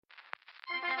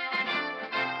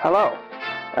Hello,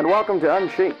 and welcome to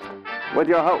Unsheathed with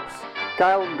your hosts,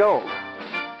 Kyle Gold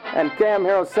and Cam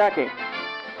Hirosaki.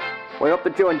 We hope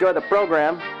that you enjoy the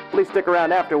program. Please stick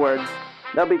around afterwards.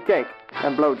 There'll be cake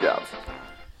and blowjobs.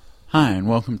 Hi, and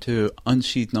welcome to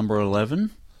Unsheathed number 11.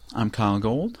 I'm Kyle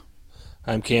Gold.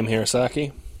 I'm Cam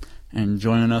Hirosaki. And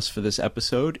joining us for this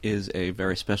episode is a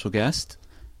very special guest.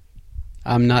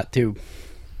 I'm not too.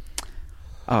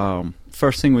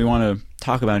 First thing we want to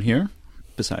talk about here,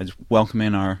 besides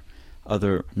welcoming our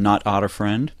other not otter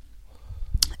friend,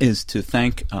 is to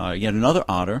thank yet another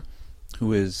otter,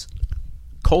 who is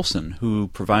Colson, who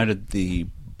provided the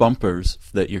bumpers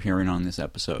that you're hearing on this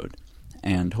episode,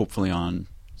 and hopefully on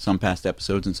some past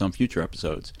episodes and some future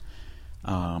episodes.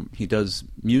 He does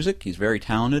music, he's very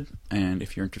talented, and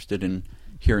if you're interested in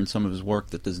hearing some of his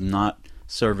work that does not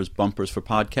serve as bumpers for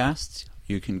podcasts,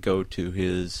 you can go to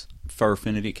his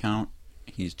Furfinity account.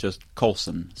 He's just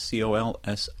Colson,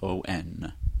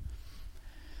 C-O-L-S-O-N.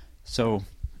 So,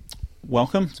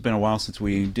 welcome. It's been a while since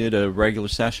we did a regular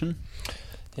session.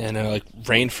 Yeah, I know,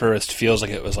 Rainforest feels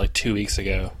like it was 2 weeks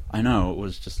ago. I know, it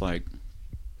was just like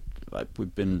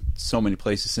we've been so many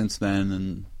places since then,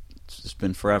 and it's just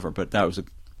been forever, but that was a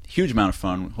huge amount of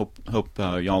fun. Hope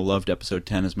y'all loved episode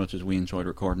 10 as much as we enjoyed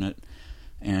recording it.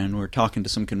 And we're talking to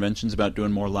some conventions about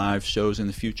doing more live shows in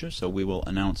the future, so we will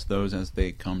announce those as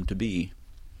they come to be.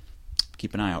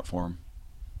 Keep an eye out for them.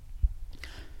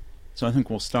 So I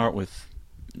think we'll start with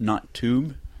Not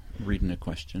Tube reading a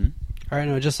question. All right,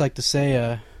 and I'd just like to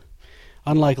say,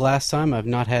 unlike last time, I've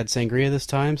not had sangria this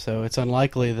time, so it's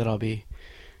unlikely that I'll be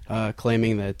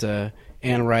claiming that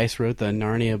Anne Rice wrote the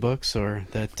Narnia books or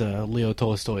that Leo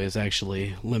Tolstoy is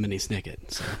actually Lemony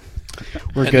Snicket. So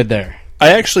we're good there.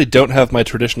 I actually don't have my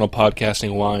traditional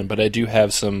podcasting wine, but I do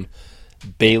have some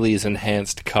Bailey's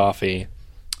Enhanced coffee.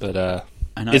 But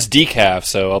it's decaf,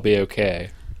 so I'll be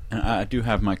okay. And I do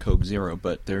have my Coke Zero,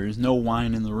 but there is no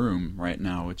wine in the room right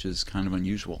now, which is kind of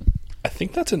unusual. I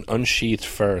think that's an unsheathed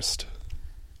first.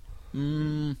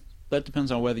 That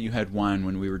depends on whether you had wine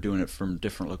when we were doing it from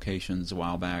different locations a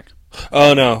while back.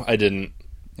 Oh, no, I didn't.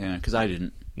 Yeah, because I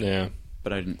didn't. Yeah.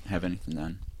 But I didn't have anything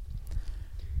then.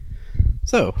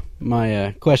 So,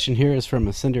 my question here is from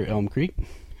Ascender Elm Creek. It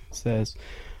says,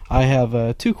 I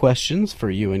have 2 questions for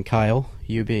you and Kyle,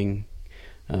 you being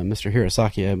Mr.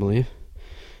 Hirosaki, I believe.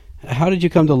 How did you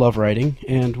come to love writing,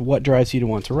 and what drives you to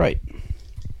want to write?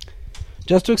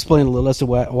 Just to explain a little as to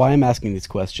why I'm asking these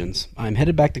questions, I'm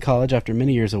headed back to college after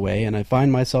many years away, and I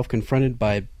find myself confronted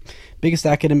by biggest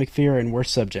academic fear and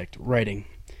worst subject, writing.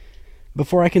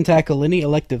 Before I can tackle any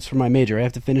electives for my major, I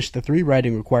have to finish the 3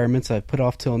 writing requirements I've put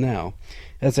off till now.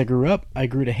 As I grew up, I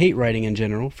grew to hate writing in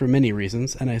general, for many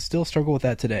reasons, and I still struggle with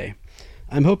that today.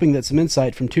 I'm hoping that some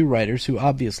insight from 2 writers, who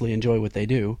obviously enjoy what they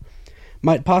do,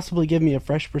 might possibly give me a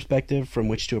fresh perspective from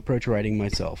which to approach writing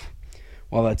myself.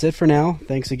 Well, that's it for now.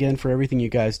 Thanks again for everything you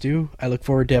guys do. I look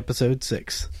forward to episode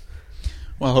 6.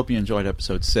 Well, I hope you enjoyed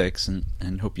episode 6,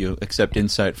 and hope you accept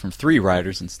insight from 3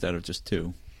 writers instead of just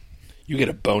 2. You get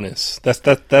a bonus.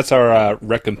 That's our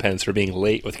recompense for being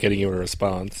late with getting you a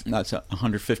response. That's a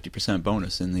 150%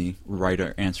 bonus in the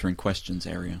writer answering questions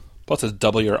area. Plus, it's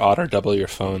double your otter, double your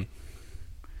phone.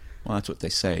 Well, that's what they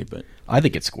say, but I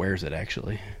think it squares it,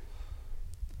 actually.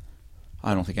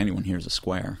 I don't think anyone here is a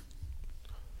square.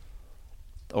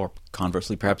 Or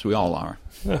conversely, perhaps we all are.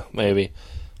 Maybe.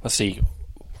 Let's see.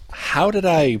 How did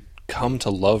I come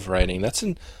to love writing? That's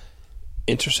an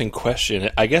interesting question.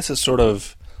 I guess it's sort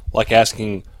of like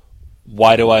asking,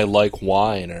 why do I like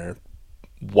wine, or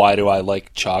why do I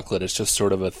like chocolate? It's just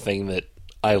sort of a thing that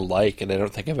I like, and I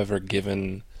don't think I've ever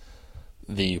given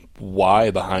the why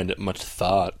behind it much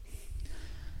thought.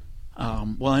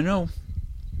 Well, I know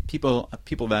people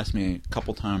have asked me a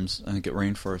couple times, I think at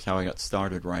Rainforest, how I got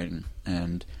started writing,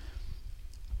 and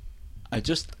I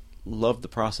just love the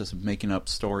process of making up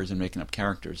stories and making up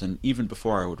characters. And even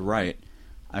before I would write,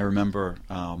 I remember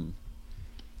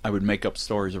I would make up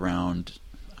stories around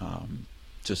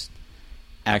just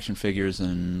action figures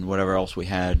and whatever else we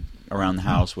had around the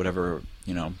house, whatever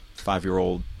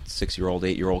 5-year-old, 6-year-old,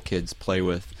 8-year-old kids play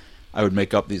with. I would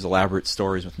make up these elaborate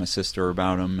stories with my sister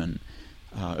about them, and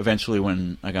eventually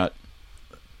when I got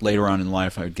later on in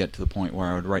life, I would get to the point where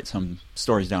I would write some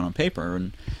stories down on paper,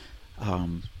 and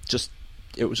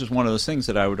it was just one of those things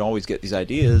that I would always get these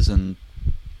ideas, and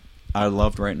I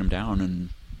loved writing them down, and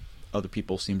other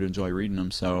people seemed to enjoy reading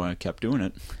them, so I kept doing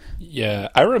it. Yeah,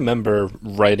 I remember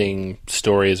writing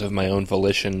stories of my own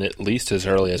volition at least as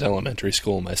early as elementary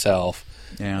school myself.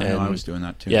 Yeah, I know, I was doing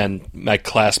that too. Yeah, and my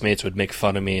classmates would make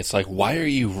fun of me. It's like, why are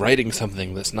you writing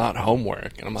something that's not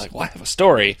homework? And I'm like, well, I have a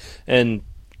story. And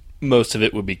most of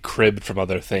it would be cribbed from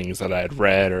other things that I had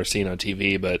read or seen on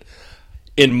TV, but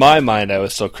in my mind I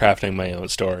was still crafting my own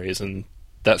stories, and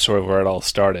that's sort of where it all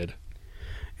started.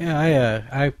 Yeah,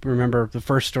 I remember the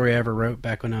first story I ever wrote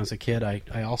back when I was a kid.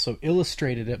 I also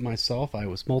illustrated it myself. I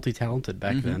was multi-talented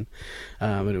back then.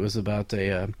 But it was about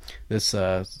this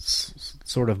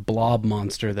sort of blob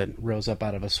monster that rose up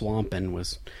out of a swamp and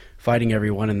was fighting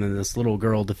everyone, and then this little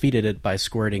girl defeated it by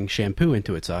squirting shampoo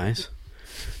into its eyes.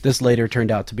 This later turned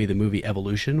out to be the movie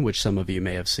Evolution, which some of you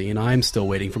may have seen. I'm still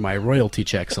waiting for my royalty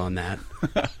checks on that.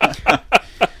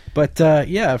 But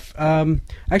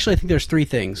actually I think there's three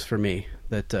things for me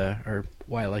that are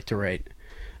why I like to write.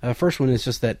 First one is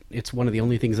just that it's one of the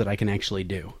only things that I can actually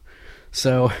do.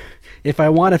 So if I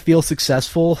want to feel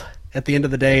successful at the end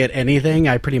of the day at anything,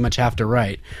 I pretty much have to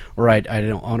write, or I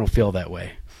don't feel that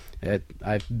way.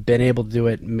 I've been able to do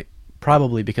it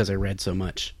probably because I read so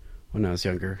much when I was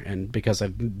younger, and because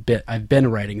I've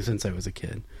been writing since I was a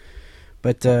kid.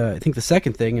 But I think the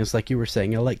second thing is, like you were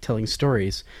saying, I like telling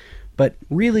stories. But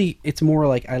really, it's more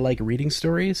like I like reading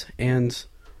stories, and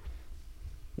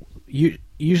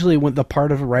usually when the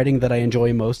part of writing that I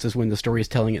enjoy most is when the story is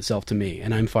telling itself to me,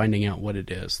 and I'm finding out what it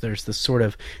is. There's this sort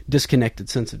of disconnected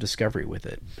sense of discovery with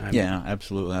it. Yeah,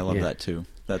 absolutely. I love that too.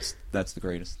 That's the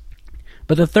greatest.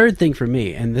 But the third thing for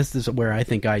me, and this is where I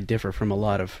think I differ from a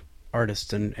lot of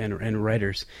artists and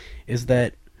writers, is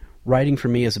that writing for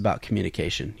me is about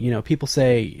communication. You know, people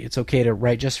say it's okay to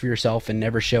write just for yourself and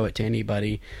never show it to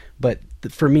anybody, but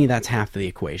for me that's half the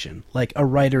equation. Like, a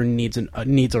writer needs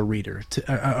a reader,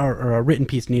 or a written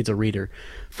piece needs a reader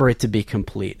for it to be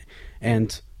complete.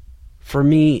 And for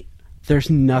me, there's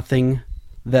nothing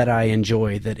that I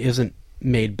enjoy that isn't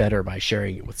made better by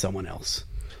sharing it with someone else.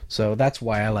 So that's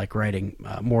why I like writing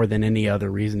more than any other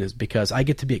reason, is because I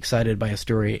get to be excited by a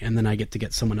story, and then I get to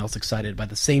get someone else excited by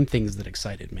the same things that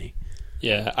excited me.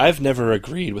 Yeah, I've never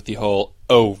agreed with the whole,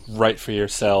 write for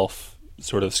yourself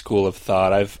sort of school of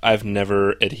thought. I've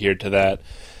never adhered to that.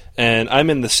 And I'm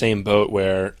in the same boat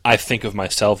where I think of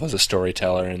myself as a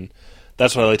storyteller, and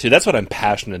that's what I like to do. That's what I'm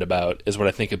passionate about, is what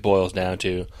I think it boils down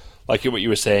to. Like what you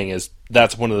were saying is,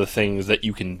 that's one of the things that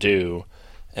you can do.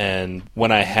 And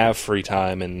when I have free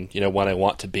time, and when I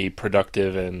want to be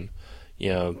productive and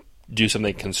do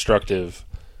something constructive,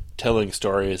 telling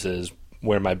stories is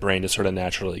where my brain just sort of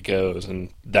naturally goes, and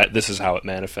that this is how it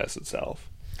manifests itself.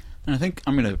 And I think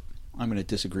I'm gonna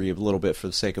disagree a little bit for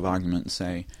the sake of argument and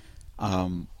say, I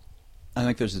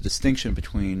think there's a distinction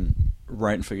between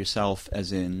writing for yourself,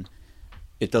 as in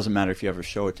it doesn't matter if you ever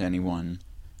show it to anyone,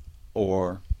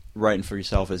 or writing for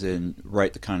yourself as in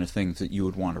write the kind of things that you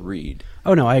would want to read.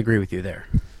 Oh no, I agree with you there.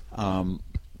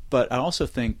 But I also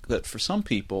think that for some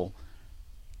people,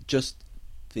 just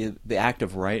the act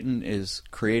of writing is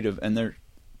creative, and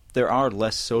there are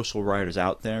less social writers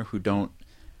out there who don't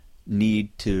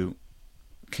need to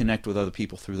connect with other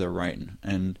people through their writing.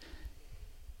 And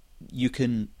you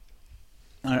can,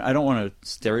 I don't want to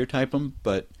stereotype them,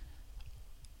 but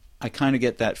I kind of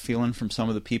get that feeling from some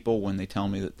of the people when they tell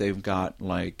me that they've got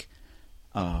like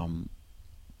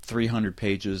 300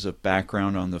 pages of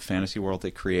background on the fantasy world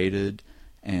they created,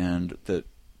 and that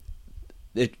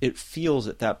it feels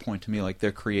at that point to me like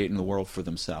they're creating the world for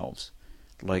themselves.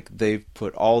 Like they've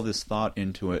put all this thought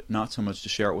into it, not so much to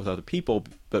share it with other people,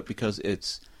 but because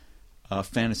it's a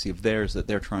fantasy of theirs that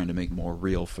they're trying to make more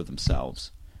real for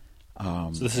themselves.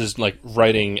 So this is like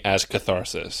writing as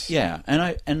catharsis. Yeah,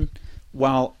 and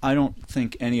while I don't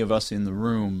think any of us in the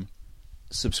room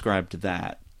subscribe to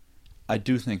that, I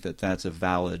do think that that's a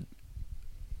valid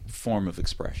form of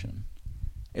expression.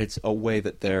 It's a way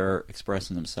that they're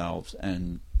expressing themselves,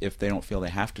 and if they don't feel they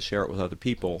have to share it with other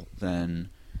people, then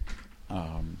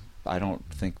I don't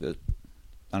think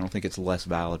it's less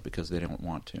valid because they don't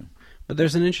want to. But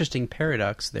there's an interesting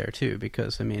paradox there too,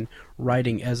 because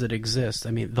writing as it exists,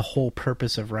 the whole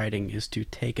purpose of writing is to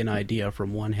take an idea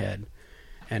from one head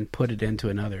and put it into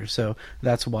another. So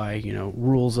that's why,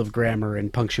 rules of grammar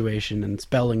and punctuation and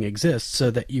spelling exist, so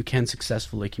that you can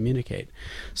successfully communicate.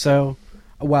 So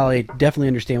while I definitely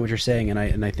understand what you're saying,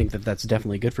 and I think that that's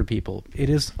definitely good for people, it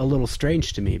is a little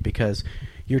strange to me, because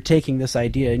you're taking this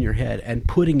idea in your head and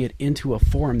putting it into a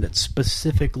form that's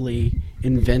specifically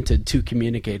invented to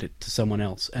communicate it to someone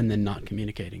else, and then not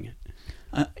communicating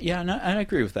it. Yeah, and I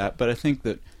agree with that, but I think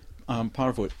that part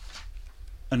of what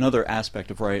another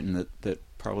aspect of writing that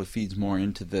probably feeds more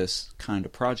into this kind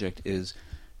of project is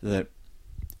that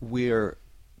we're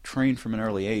trained from an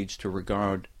early age to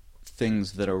regard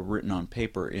things that are written on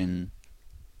paper in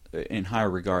higher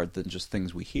regard than just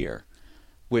things we hear,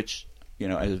 which,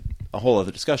 as a whole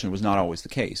other discussion, was not always the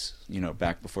case.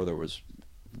 Back before there was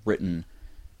written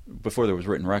before there was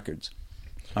written records.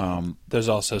 There's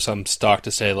also some stock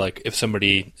to say, like, if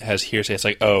somebody has hearsay, it's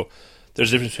like, oh,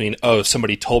 there's a difference between, oh,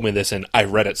 somebody told me this and I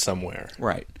read it somewhere.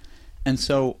 Right. And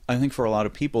so I think for a lot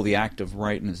of people, the act of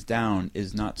writing this down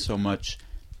is not so much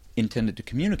intended to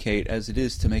communicate as it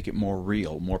is to make it more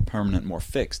real, more permanent, more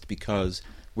fixed, because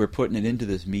we're putting it into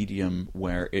this medium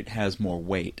where it has more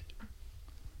weight.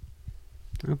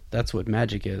 Well, that's what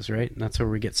magic is, right? That's where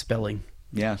we get spelling.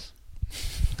 Yes.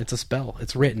 It's a spell.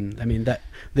 It's written. I mean, that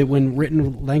when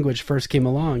written language first came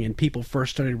along and people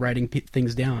first started writing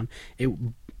things down, it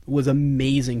was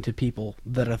amazing to people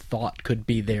that a thought could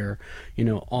be there,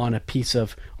 on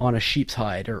a sheep's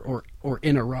hide or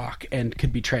in a rock and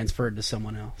could be transferred to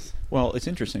someone else. Well, it's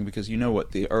interesting because you know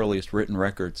what the earliest written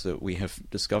records that we have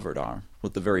discovered are,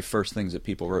 what the very first things that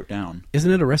people wrote down.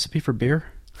 Isn't it a recipe for beer?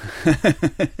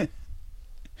 It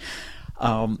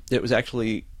was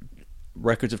actually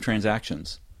records of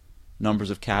transactions, numbers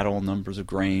of cattle, numbers of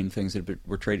grain, things that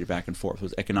were traded back and forth. It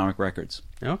was economic records.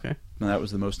 Okay. And that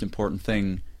was the most important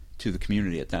thing to the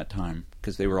community at that time,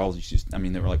 because they were all just,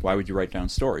 they were like, why would you write down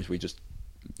stories? We just,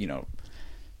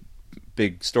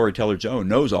 big storyteller Joe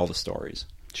knows all the stories.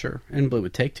 Sure, and it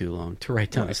would take too long to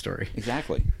write down a story.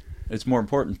 Exactly. It's more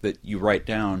important that you write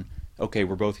down, okay,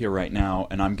 we're both here right now,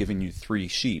 and I'm giving you 3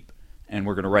 sheep, and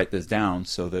we're going to write this down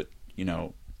so that,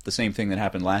 the same thing that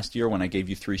happened last year when I gave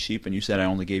you 3 sheep and you said I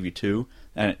only gave you 2,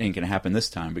 that ain't going to happen this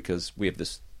time because we have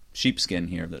this sheepskin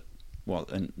here that,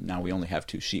 and now we only have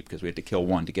 2 sheep because we had to kill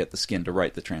 1 to get the skin to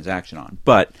write the transaction on.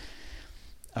 But,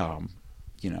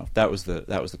 that was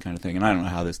the kind of thing. And I don't know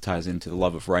how this ties into the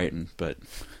love of writing, but...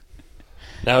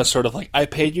 Now it's sort of like, I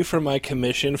paid you for my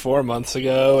commission 4 months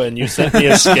ago, and you sent me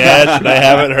a sketch, and I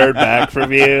haven't heard back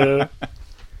from you.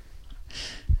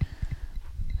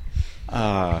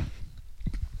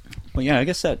 Well, yeah, I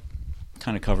guess that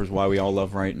kind of covers why we all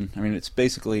love writing.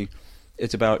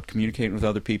 It's about communicating with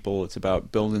other people. It's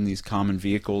about building these common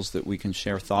vehicles that we can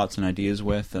share thoughts and ideas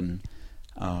with, and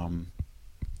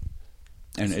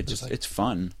it's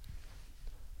fun.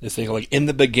 This thing, like, in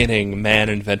the beginning, man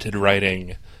invented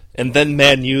writing, and then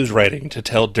man used writing to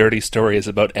tell dirty stories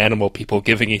about animal people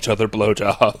giving each other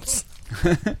blowjobs.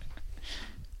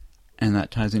 And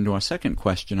that ties into our second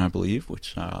question, I believe,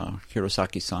 which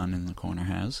Hirosaki-san in the corner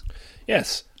has.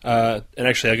 Yes. And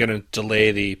actually, I'm going to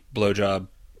delay the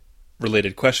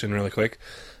blowjob-related question really quick.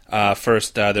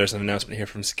 First, there's an announcement here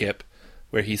from Skip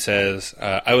where he says,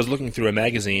 I was looking through a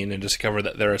magazine and discovered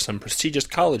that there are some prestigious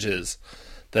colleges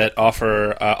that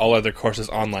offer all other courses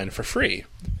online for free.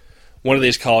 One of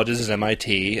these colleges is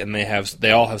MIT, and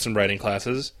they all have some writing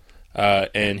classes.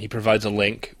 And he provides a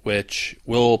link, which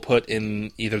we'll put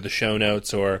in either the show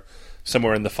notes or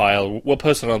somewhere in the file. We'll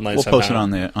post it online somehow. We'll post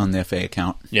it on the FA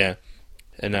account. Yeah.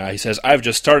 And he says, I've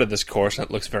just started this course, and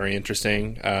it looks very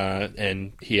interesting.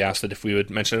 And he asked that if we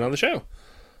would mention it on the show.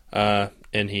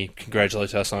 And he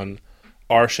congratulates us on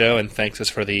our show and thanks us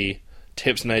for the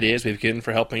tips and ideas we've given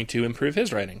for helping to improve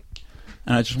his writing.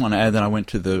 And I just want to add that I went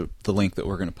to the link that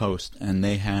we're going to post, and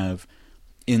they have...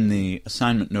 in the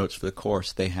assignment notes for the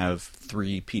course, they have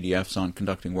 3 PDFs on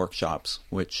conducting workshops,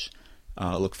 which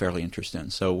look fairly interesting.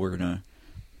 So we're gonna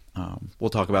we'll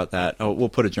talk about that. We'll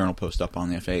put a journal post up on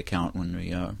the FA account when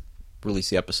we release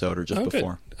the episode or just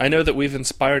before. Good. I know that we've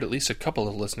inspired at least a couple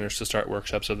of listeners to start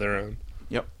workshops of their own.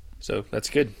 Yep. So that's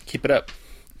good. Keep it up.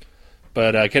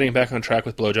 But getting back on track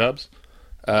with blowjobs,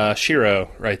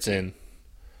 Shiro writes in.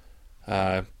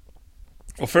 Well,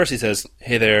 first he says,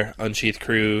 "Hey there, Unsheath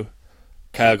crew.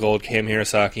 Kyle Gold, Cam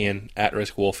Hirosaki, and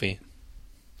At-Risk Wolfie."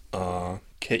 Aw,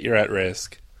 Kit, you're at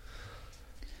risk.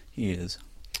 He is.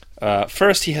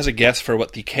 First, he has a guess for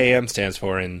what the KM stands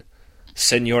for in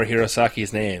Senor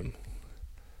Hirosaki's name.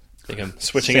 I think I'm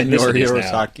switching ethnicities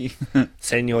Hirosaki. now.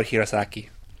 Senor Hirosaki.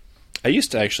 I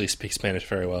used to actually speak Spanish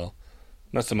very well.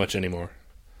 Not so much anymore.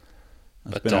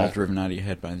 That's been all driven out of your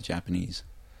head by the Japanese.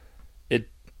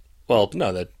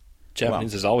 No, that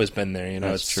Japanese has always been there,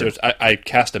 That's true. I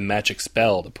cast a magic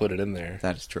spell to put it in there.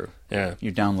 That is true. Yeah.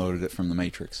 You downloaded it from the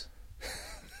Matrix.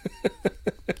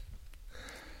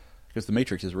 Because the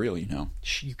Matrix is real,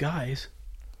 Shh, you guys.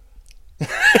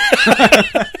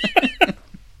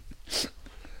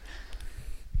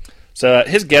 So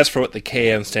his guess for what the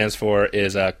KM stands for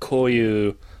is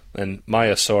Koyu and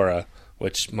Mayasora,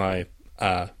 which I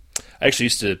actually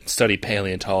used to study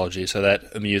paleontology, so that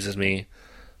amuses me.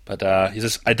 But he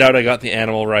says, I doubt I got the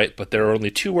animal right, but there are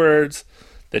only 2 words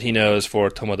that he knows for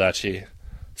Tomodachi.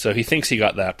 So he thinks he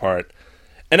got that part.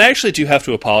 And I actually do have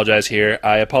to apologize here.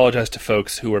 I apologize to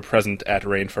folks who were present at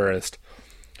Rainforest.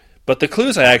 But the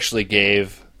clues I actually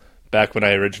gave back when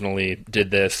I originally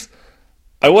did this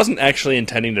I wasn't actually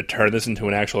intending to turn this into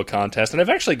an actual contest, and I've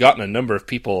actually gotten a number of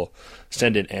people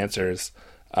send in answers.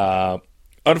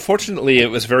 Unfortunately,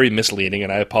 it was very misleading,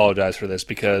 and I apologize for this,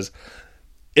 because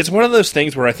it's one of those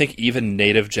things where I think even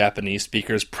native Japanese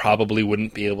speakers probably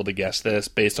wouldn't be able to guess this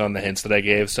based on the hints that I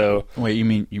gave. So, Wait, you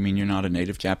mean you're not a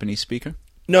native Japanese speaker?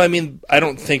 no, I mean, I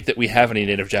don't think that we have any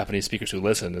native Japanese speakers who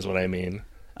listen, is what I mean.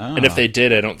 Oh. And if they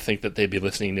did, I don't think that they'd be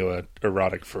listening to a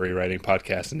erotic furry writing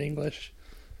podcast in English.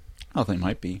 Oh, they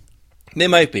might be. They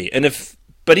might be,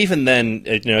 but even then,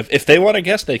 if they want to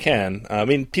guess, they can. I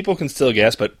mean, people can still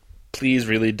guess, but please,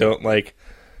 really don't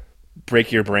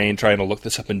break your brain trying to look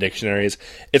this up in dictionaries.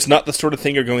 It's not the sort of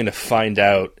thing you're going to find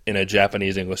out in a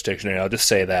Japanese English dictionary. I'll just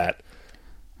say that.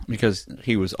 Because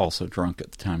he was also drunk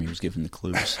at the time he was given the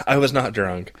clues. I was not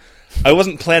drunk. I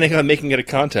wasn't planning on making it a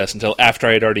contest until after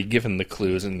I had already given the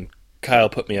clues, and Kyle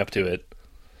put me up to it.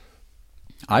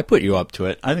 I put you up to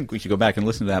it. I think we should go back and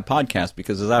listen to that podcast,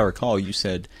 because as I recall, you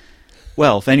said,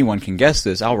 well, if anyone can guess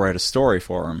this, I'll write a story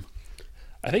for him.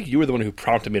 I think you were the one who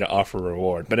prompted me to offer a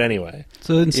reward, but anyway.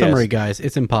 So in summary, guys,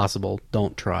 it's impossible.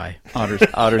 Don't try.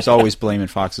 Otters always blaming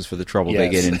foxes for the trouble they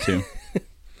get into.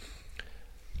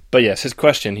 But yes, his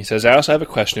question, he says, I also have a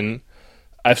question.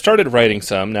 I've started writing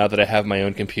some now that I have my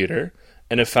own computer,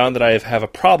 and have found that I have a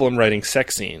problem writing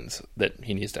sex scenes that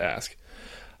he needs to ask.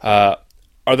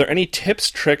 Are there any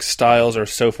tips, tricks, styles, or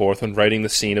so forth when writing the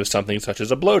scene of something such as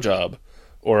a blowjob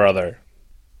or other?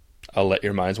 I'll let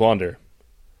your minds wander,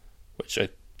 which I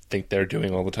think they're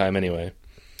doing all the time anyway.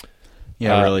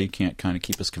 Yeah, really, you can't kind of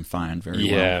keep us confined very well.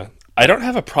 Yeah. I don't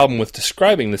have a problem with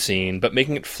describing the scene, but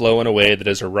making it flow in a way that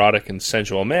is erotic and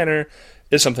sensual manner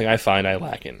is something I find I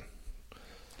lack in.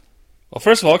 Well,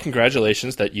 first of all,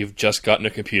 congratulations that you've just gotten a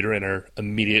computer and are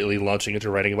immediately launching into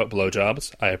writing about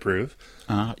blowjobs. I approve.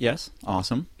 Yes,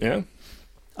 awesome. Yeah.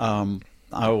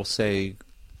 I will say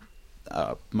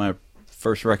my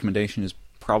first recommendation is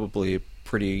probably a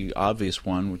pretty obvious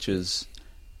one, which is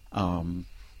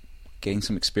gain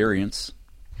some experience.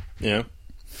 Yeah.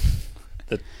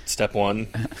 Step one.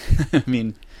 I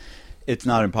mean, it's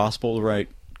not impossible to write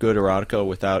good erotica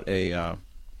without a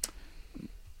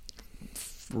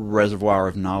reservoir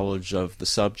of knowledge of the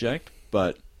subject,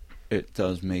 but it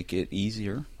does make it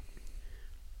easier.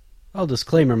 I'll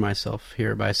disclaimer myself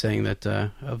here by saying that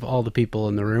of all the people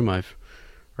in the room,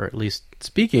 or at least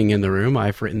speaking in the room,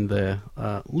 I've written the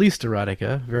least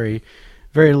erotica. Very,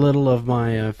 very little of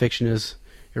my fiction is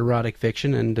erotic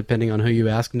fiction, and depending on who you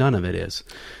ask, none of it is.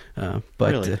 But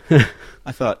Really?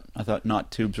 I thought Not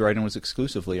Tubes writing was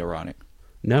exclusively erotic.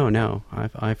 No,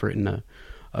 I've written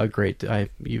a great.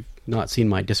 You've not seen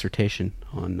my dissertation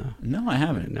on. No, I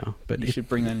haven't. No, but you should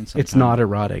bring that in sometime. It's not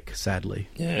erotic, sadly.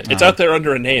 Yeah, it's out there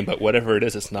under a name, but whatever it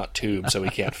is, it's not tube, so we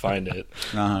can't find it.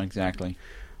 Exactly.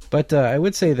 But I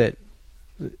would say that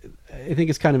I think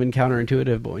it's kind of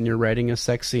counterintuitive, but when you're writing a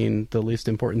sex scene, the least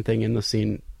important thing in the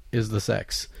scene is the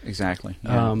sex. Exactly.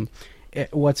 Yeah.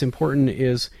 What's important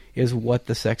is what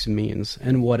the sex means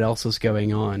and what else is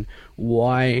going on.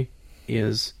 Why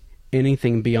is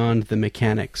anything beyond the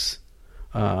mechanics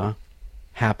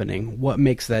happening? What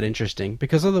makes that interesting?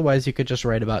 Because otherwise you could just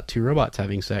write about two robots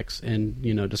having sex and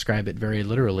describe it very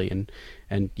literally,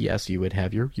 and yes, you would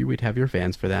have your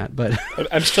fans for that. But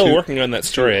I'm still working on that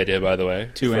story idea, by the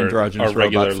way. Two androgynous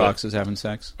robot foxes having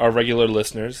sex. Our regular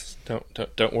listeners,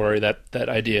 don't worry, that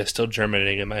idea is still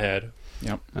germinating in my head.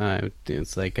 Yep.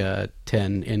 It's like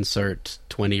 10 insert,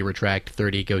 20 retract,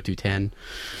 30 go to 10.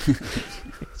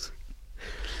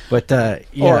 But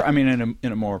yeah. Or I mean,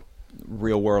 in a more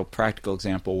real world practical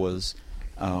example was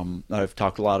I've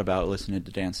talked a lot about listening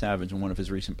to Dan Savage in one of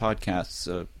his recent podcasts.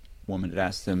 A woman had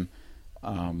asked him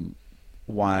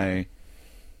why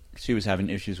she was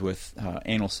having issues with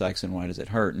anal sex and why does it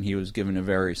hurt, and he was given a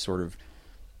very sort of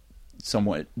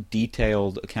somewhat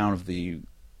detailed account of the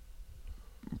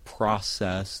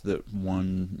process that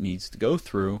one needs to go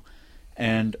through,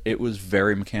 and it was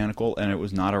very mechanical, and it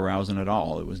was not arousing at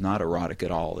all. It was not erotic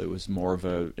at all. It was more of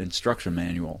an instruction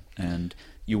manual, and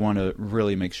you want to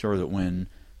really make sure that when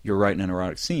you're writing an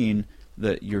erotic scene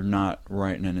that you're not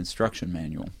writing an instruction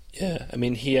manual. Yeah, I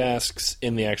mean, he asks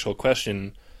in the actual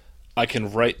question, I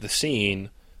can write the scene,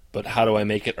 but how do I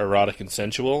make it erotic and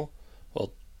sensual?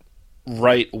 Well,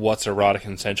 write what's erotic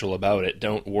and sensual about it.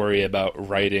 Don't worry about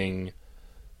writing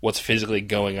what's physically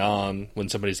going on when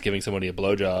somebody's giving somebody a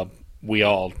blowjob. We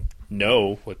all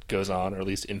know what goes on, or at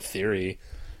least in theory.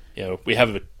 We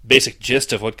have a basic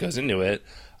gist of what goes into it.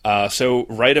 So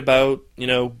write about,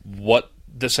 what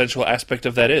the sensual aspect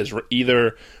of that is.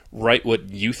 Either write what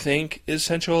you think is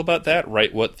sensual about that,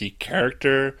 write what the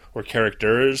character or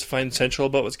characters find sensual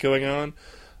about what's going on.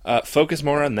 focus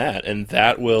more on that, and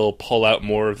that will pull out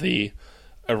more of the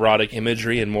erotic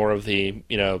imagery and more of the,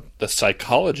 the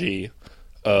psychology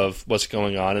of what's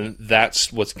going on, and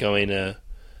that's what's going to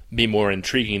be more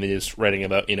intriguing than just writing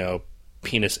about,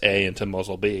 penis A into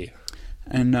muzzle B.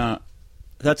 And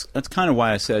that's kind of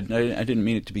why I said, I didn't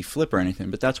mean it to be flip or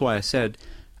anything, but that's why I said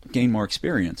gain more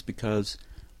experience, because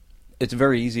it's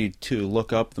very easy to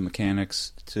look up the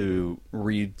mechanics, to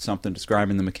read something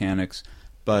describing the mechanics,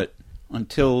 but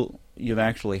until you've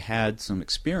actually had some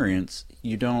experience,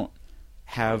 you don't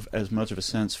have as much of a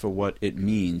sense for what it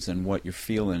means and what you're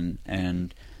feeling.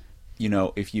 And,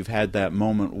 if you've had that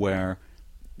moment where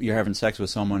you're having sex with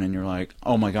someone and you're like,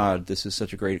 oh my God, this is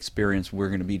such a great experience, we're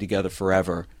going to be together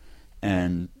forever,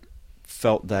 and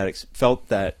felt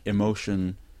that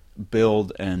emotion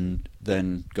build and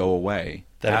then go away.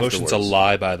 That emotion's a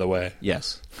lie, by the way.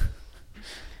 Yes.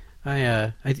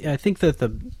 I think that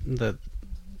the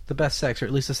best sex, or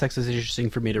at least the sex that's interesting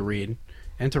for me to read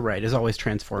and to write, is always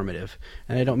transformative.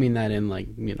 And I don't mean that in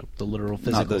the literal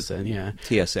physical sense. Yeah.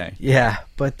 TSA. Yeah,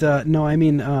 but no, I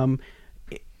mean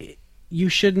you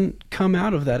shouldn't come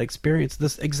out of that experience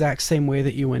this exact same way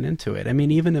that you went into it. I mean,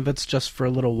 even if it's just for a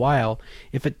little while,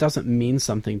 if it doesn't mean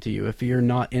something to you, if you're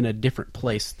not in a different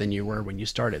place than you were when you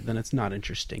started, then it's not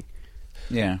interesting.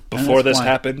 Yeah. Before this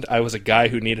happened, I was a guy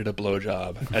who needed a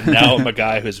blowjob, and now I'm a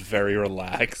guy who's very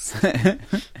relaxed.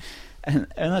 and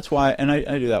that's why, and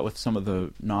I do that with some of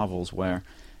the novels where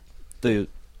the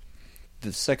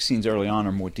sex scenes early on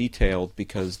are more detailed,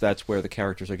 because that's where the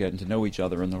characters are getting to know each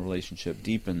other and the relationship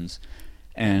deepens.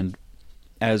 And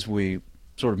as we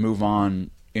sort of move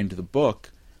on into the book,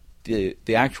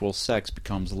 the actual sex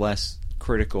becomes less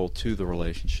critical to the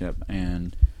relationship,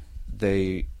 and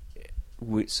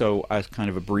so I kind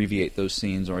of abbreviate those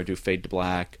scenes, or I do fade to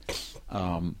black.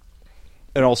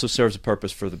 It also serves a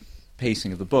purpose for the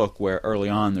pacing of the book, where early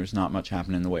on there's not much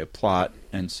happening in the way of plot,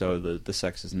 and so the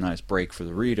sex is a nice break for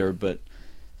the reader, but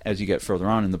as you get further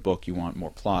on in the book, you want more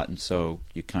plot, and so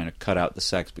you kind of cut out the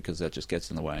sex because that just gets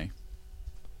in the way.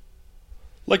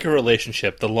 Like a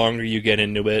relationship, the longer you get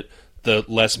into it, the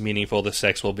less meaningful the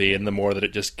sex will be, and the more that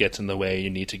it just gets in the way,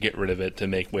 you need to get rid of it to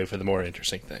make way for the more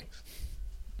interesting things.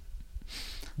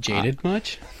 Jaded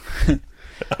much?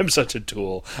 I'm such a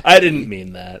tool. I didn't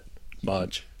mean that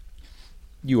much.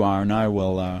 You are, and I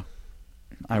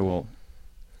will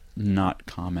not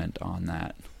comment on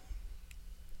that.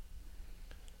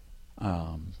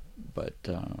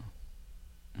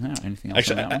 Yeah, anything else?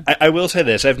 Actually, on that I will say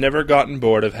this: I've never gotten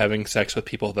bored of having sex with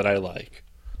people that I like.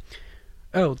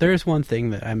 Oh, there's one thing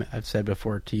that I've said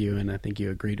before to you, and I think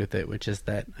you agreed with it, which is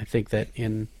that I think that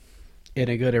in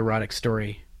a good erotic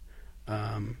story,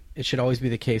 it should always be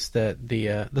the case that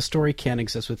the story can't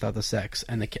exist without the sex,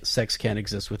 and the sex can't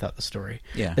exist without the story.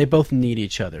 Yeah. They both need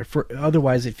each other.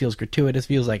 Otherwise, it feels gratuitous.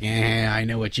 Feels like, I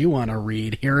know what you want to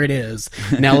read. Here it is.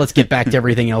 Now let's get back to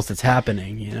everything else that's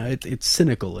happening. It's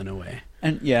cynical in a way.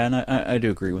 And yeah, and I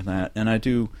do agree with that, and I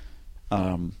do.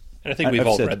 And I think we've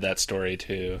all read that story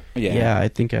too. Yeah, I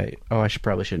think I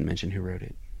probably shouldn't mention who wrote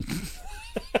it.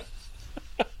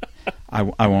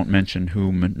 I won't mention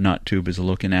who NotTube is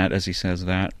looking at as he says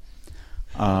that.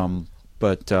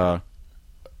 But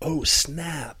oh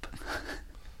snap!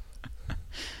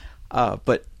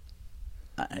 But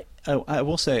I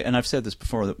will say, and I've said this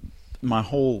before, that my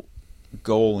whole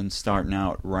goal in starting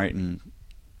out writing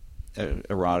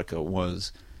erotica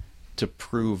was to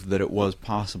prove that it was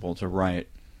possible to write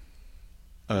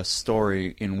a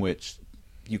story in which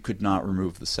you could not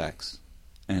remove the sex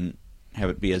and have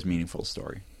it be as meaningful a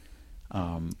story.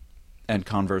 And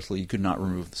conversely, you could not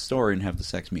remove the story and have the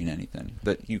sex mean anything.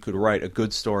 That you could write a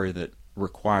good story that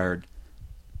required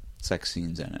sex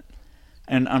scenes in it.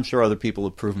 And I'm sure other people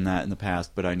have proven that in the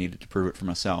past, but I needed to prove it for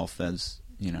myself, as,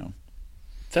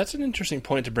 That's an interesting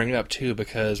point to bring up, too,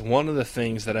 because one of the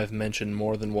things that I've mentioned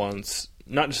more than once,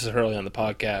 not necessarily on the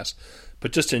podcast,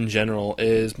 but just in general,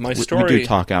 is my story... We do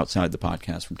talk outside the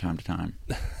podcast from time to time.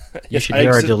 You should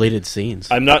hear our deleted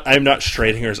scenes. I'm not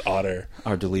Schrodinger's otter.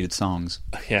 Our deleted songs.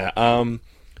 Yeah.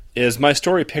 Is my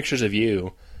story pictures of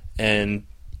you, and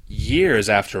years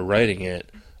after writing it,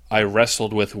 I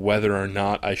wrestled with whether or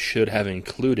not I should have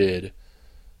included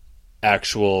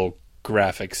actual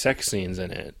graphic sex scenes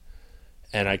in it.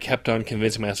 And I kept on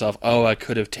convincing myself, I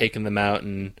could have taken them out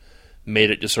and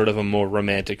made it just sort of a more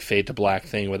romantic fade to black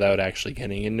thing without actually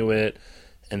getting into it.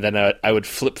 And then I would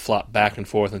flip-flop back and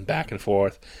forth and back and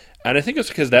forth. And I think it's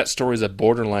because that story is a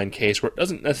borderline case where it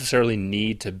doesn't necessarily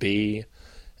need to be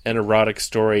an erotic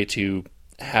story to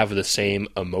have the same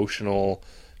emotional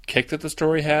kick that the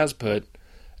story has, but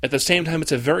at the same time,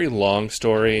 it's a very long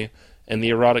story, and the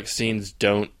erotic scenes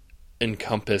don't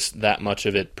encompass that much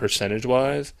of it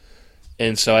percentage-wise,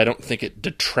 and so I don't think it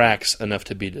detracts enough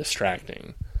to be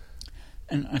distracting.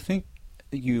 And I think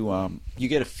you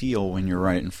get a feel when you're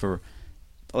writing for,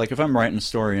 like, if I'm writing a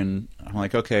story and I'm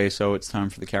like, okay, so it's time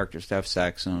for the characters to have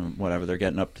sex and whatever, they're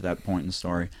getting up to that point in the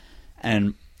story,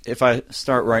 and if I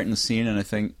start writing the scene and I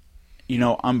think,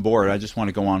 I'm bored, I just want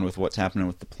to go on with what's happening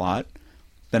with the plot,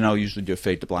 then I'll usually do a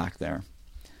fade to black there.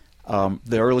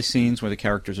 The early scenes where the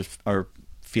characters are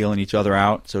feeling each other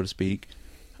out, so to speak,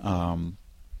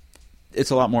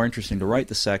 it's a lot more interesting to write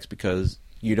the sex because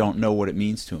you don't know what it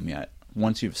means to them yet.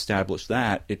 Once you've established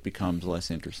that, it becomes less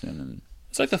interesting. And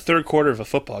it's like the third quarter of a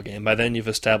football game. By then you've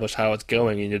established how it's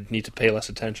going and you need to pay less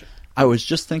attention. I was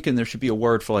just thinking there should be a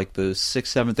word for like the 6th,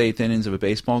 7th, 8th innings of a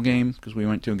baseball game because we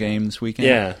went to a game this weekend.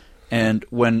 Yeah. And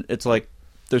when it's like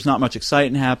there's not much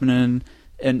exciting happening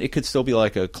and it could still be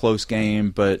like a close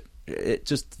game, but it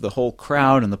just the whole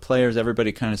crowd and the players,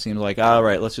 everybody kind of seems like, all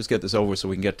right, let's just get this over so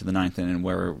we can get to the 9th inning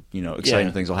where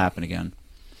exciting things will happen again.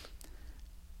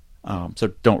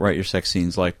 So don't write your sex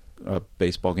scenes like a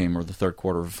baseball game or the third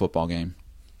quarter of a football game.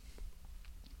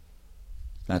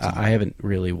 I haven't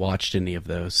really watched any of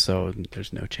those, so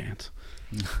there's no chance.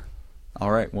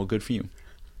 All right, well, good for you.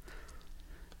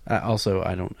 Also,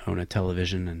 I don't own a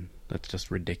television, and that's just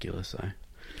ridiculous.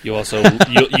 You also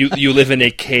you live in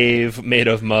a cave made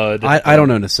of mud. I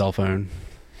don't own a cell phone.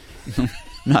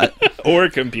 Not or a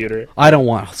computer. I don't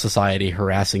want society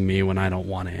harassing me when I don't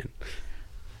want it.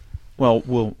 Well,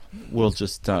 we'll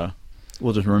just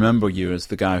remember you as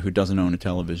the guy who doesn't own a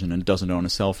television and doesn't own a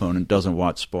cell phone and doesn't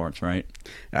watch sports, right?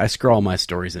 I scrawl my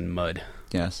stories in mud.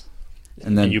 Yes.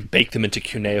 And then you bake them into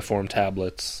cuneiform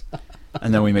tablets.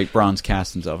 And then we make bronze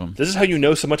castings of them. This is how you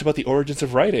know so much about the origins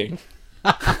of writing.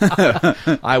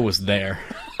 I was there.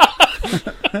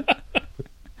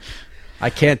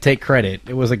 I can't take credit.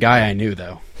 It was a guy I knew,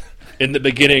 though. In the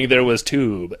beginning, there was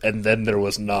tube, and then there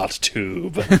was not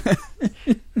tube.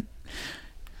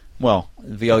 Well,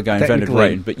 the other guy invented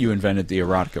writing, but you invented the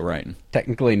erotica writing.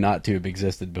 Technically, not tube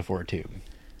existed before tube.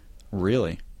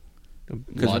 Really?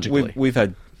 Logically.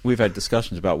 We've had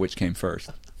discussions about which came first.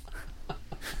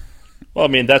 Well, I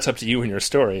mean, that's up to you and your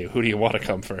story. Who do you want to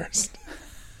come first?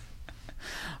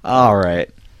 All right.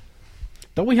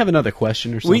 Don't we have another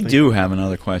question or something? We do have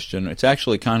another question. It's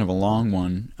actually kind of a long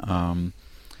one.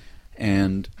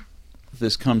 And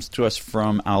this comes to us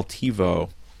from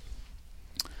Altivo.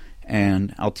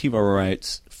 And Altivo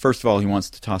writes, first of all, he wants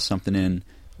to toss something in,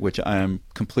 which I am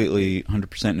completely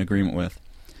 100% in agreement with.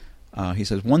 He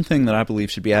says, one thing that I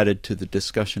believe should be added to the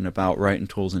discussion about writing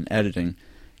tools and editing,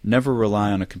 never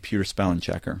rely on a computer spelling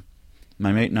checker.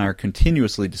 My mate and I are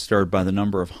continuously disturbed by the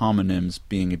number of homonyms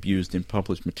being abused in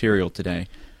published material today,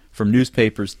 from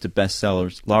newspapers to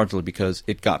bestsellers, largely because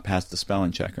it got past the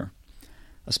spelling checker.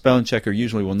 A spelling checker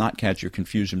usually will not catch your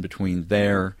confusion between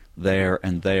there,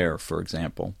 and there, for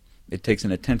example. It takes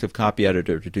an attentive copy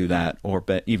editor to do that, or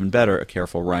even better, a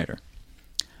careful writer.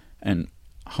 And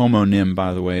homonym,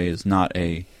 by the way, is not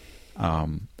a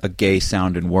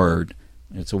gay-sounding word.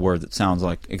 It's a word that sounds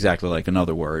like exactly like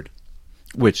another word,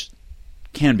 which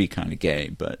can be kind of gay,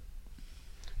 but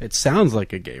it sounds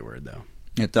like a gay word, though.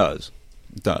 It does.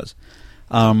 It does.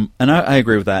 And I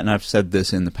agree with that, and I've said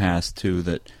this in the past, too,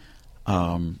 that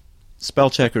spell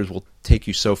checkers will take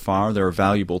you so far. They're a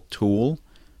valuable tool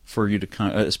for you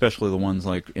to, especially the ones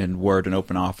like in Word and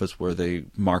OpenOffice where they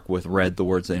mark with red the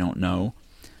words they don't know.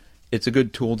 It's a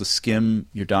good tool to skim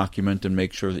your document and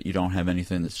make sure that you don't have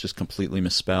anything that's just completely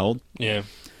misspelled. Yeah.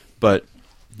 But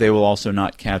they will also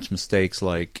not catch mistakes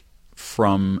like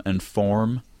from and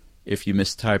form if you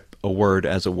mistype a word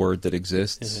as a word that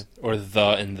exists. Or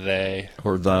the and they.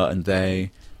 Or the and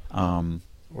they.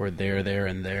 Or there,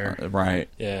 and there. Right.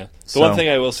 Yeah. The one thing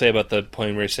I will say about the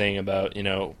point we're saying about,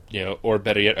 or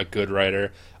better yet, a good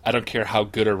writer, I don't care how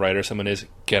good a writer someone is,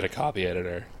 get a copy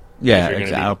editor. Yeah, if you're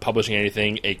exactly. going to be publishing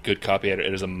anything, a good copy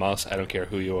editor is a must. I don't care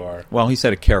who you are. Well, he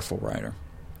said a careful writer.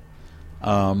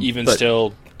 Even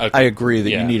still... I agree that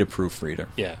you need a proofreader.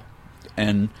 Yeah.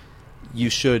 And you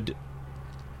should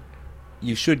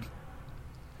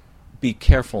be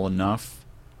careful enough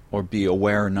or be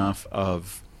aware enough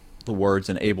of the words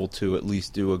and able to at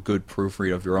least do a good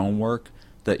proofread of your own work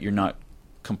that you're not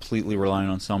completely relying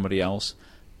on somebody else.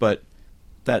 But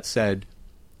that said,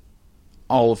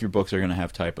 all of your books are going to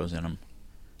have typos in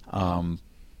them.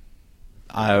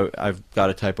 I've got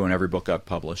a typo in every book I've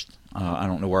published. I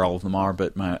don't know where all of them are,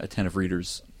 but my attentive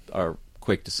readers are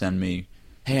quick to send me,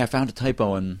 hey, I found a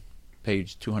typo in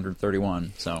page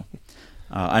 231. So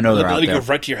I know they're out there. Let me go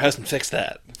right to your house and fix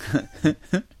that.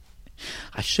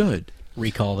 I should.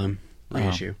 Recall them.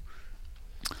 Reissue.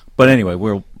 But anyway,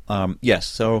 we'll Yes,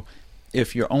 so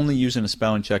if you're only using a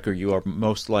spelling checker, you are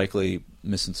most likely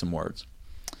missing some words.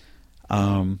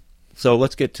 So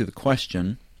let's get to the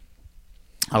question.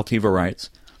 Altiva writes,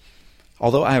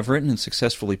 although I have written and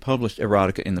successfully published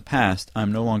erotica in the past, I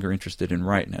am no longer interested in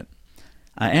writing it.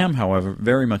 I am, however,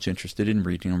 very much interested in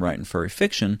reading and writing furry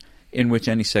fiction in which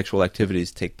any sexual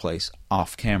activities take place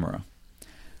off camera.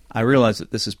 I realize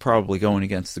that this is probably going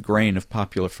against the grain of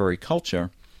popular furry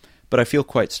culture, but I feel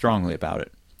quite strongly about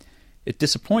it. It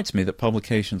disappoints me that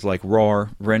publications like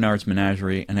Roar, Reynard's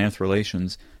Menagerie, and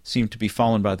Anthralations seem to be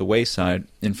fallen by the wayside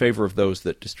in favor of those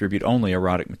that distribute only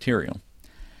erotic material.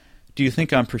 Do you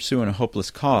think I'm pursuing a hopeless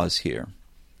cause here?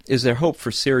 Is there hope for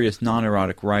serious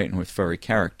non-erotic writing with furry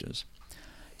characters?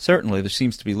 Certainly, there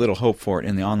seems to be little hope for it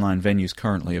in the online venues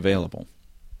currently available.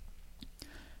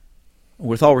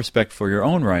 With all respect for your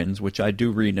own writings, which I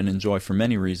do read and enjoy for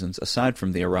many reasons aside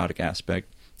from the erotic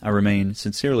aspect, I remain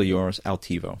sincerely yours,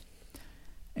 Altivo.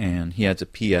 And he adds a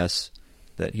P.S.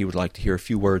 that he would like to hear a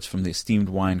few words from the esteemed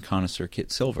wine connoisseur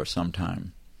Kit Silver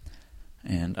sometime.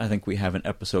 And I think we have an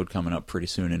episode coming up pretty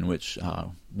soon in which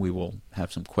we will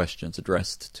have some questions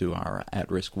addressed to our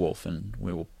at-risk wolf, and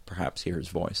we will perhaps hear his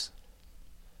voice.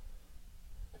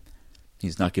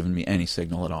 He's not giving me any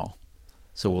signal at all.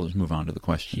 So we'll just move on to the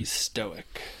question. He's stoic.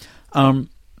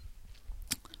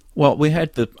 Well, I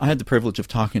had the privilege of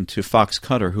talking to Fox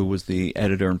Cutter, who was the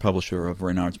editor and publisher of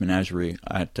Reynard's Menagerie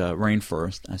at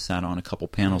Rainforest. I sat on a couple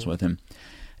panels with him.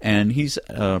 And he's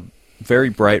very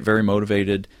bright, very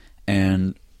motivated,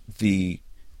 and the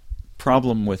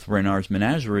problem with Reynard's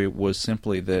Menagerie was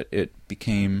simply that it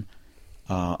became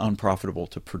unprofitable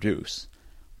to produce.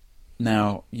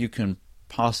 Now, you can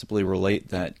possibly relate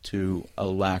that to a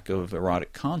lack of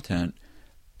erotic content,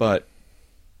 but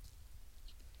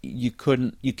you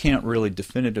can't really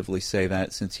definitively say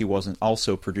that since he wasn't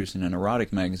also producing an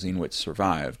erotic magazine which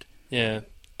survived. Yeah,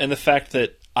 and the fact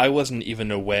that I wasn't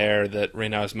even aware that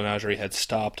Reynard's Menagerie had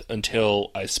stopped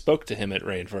until I spoke to him at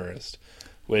Rainforest,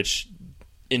 which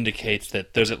indicates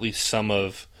that there's at least some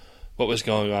of what was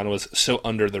going on was so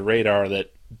under the radar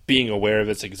that being aware of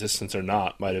its existence or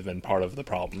not might have been part of the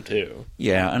problem too.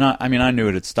 Yeah, and I knew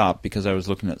it had stopped because I was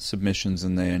looking at submissions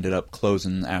and they ended up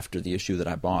closing after the issue that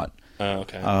I bought. Oh,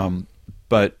 okay.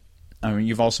 But I mean,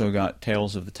 you've also got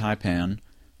Tales of the Taipan,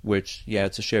 which, yeah,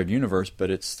 it's a shared universe, but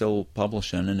it's still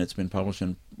publishing, and it's been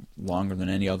publishing longer than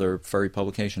any other furry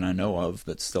publication I know of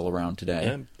that's still around today.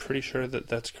 Yeah, I'm pretty sure that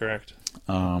that's correct.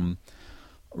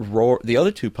 Roar, the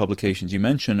other two publications you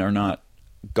mentioned are not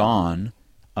gone.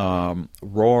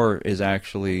 Roar is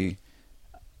actually,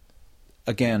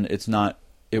 again,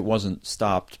 it wasn't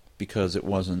stopped because there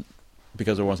wasn't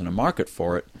a market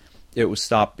for it. It was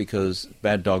stopped because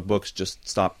Bad Dog Books just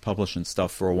stopped publishing stuff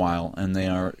for a while, and they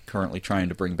are currently trying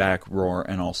to bring back Roar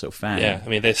and also Fang. Yeah, I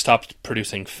mean, they stopped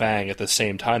producing Fang at the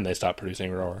same time they stopped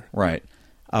producing Roar. Right.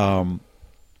 And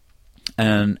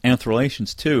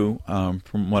Anthralations, too,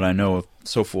 from what I know of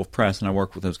Sofa Wolf Press, and I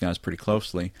work with those guys pretty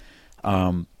closely,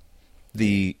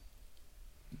 the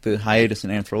hiatus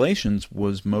in Anthralations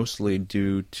was mostly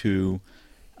due to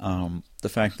the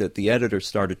fact that the editor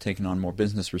started taking on more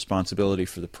business responsibility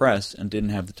for the press and didn't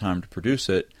have the time to produce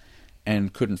it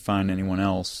and couldn't find anyone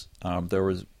else.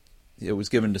 It was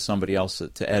given to somebody else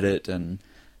to edit, and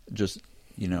just,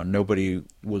 nobody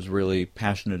was really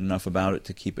passionate enough about it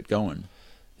to keep it going.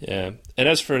 Yeah, and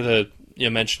as for the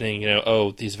mentioning,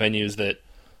 these venues that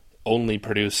only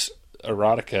produce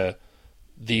erotica,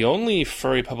 the only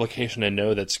furry publication I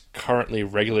know that's currently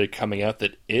regularly coming out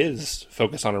that is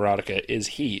focused on erotica is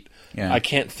Heat. Yeah. I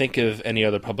can't think of any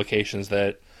other publications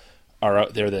that are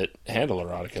out there that handle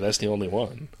erotica. That's the only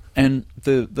one. And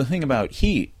the thing about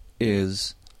Heat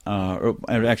is,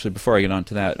 actually, before I get on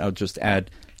to that, I'll just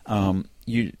add,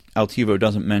 Altivo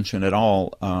doesn't mention at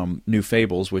all New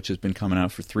Fables, which has been coming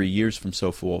out for 3 years from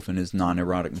Sofa Wolf and is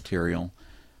non-erotic material.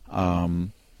 But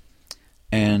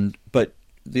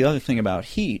the other thing about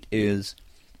Heat is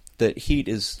that Heat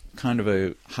is kind of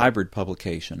a hybrid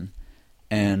publication,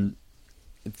 and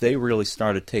they really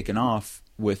started taking off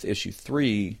with issue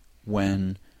 3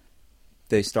 when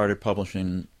they started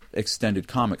publishing extended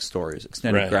comic stories,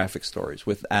 extended graphic stories,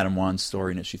 with Adam Wan's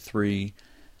story in issue 3.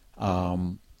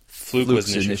 Fluke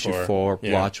was in issue 4.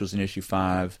 Yeah. Blotch was in issue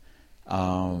 5.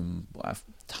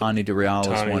 Tani de Real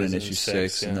was one in issue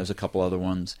 6, and there's a couple other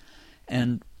ones.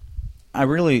 And I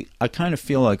kind of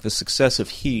feel like the success of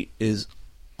Heat is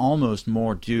almost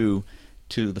more due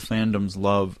to the fandom's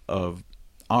love of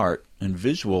art and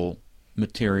visual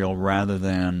material rather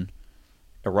than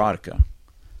erotica.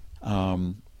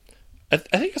 I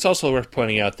think it's also worth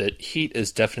pointing out that Heat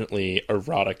is definitely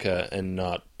erotica and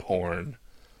not porn.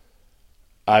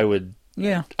 I would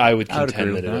Yeah, I would I would contend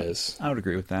agree that with it that. is. I would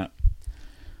agree with that.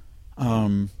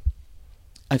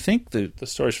 I think that The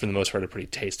stories, for the most part, are pretty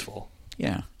tasteful.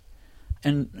 yeah,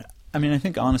 and I mean, I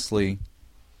think honestly,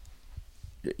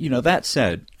 that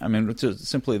said, I mean, it's just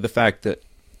simply the fact that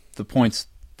the points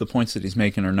that he's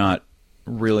making are not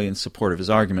really in support of his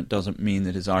argument doesn't mean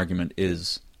that his argument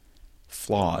is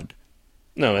flawed.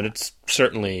 No, and it's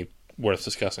certainly worth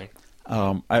discussing.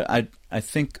 I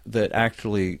think that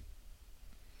actually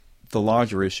the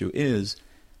larger issue is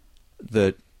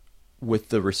that with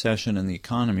the recession and the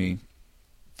economy,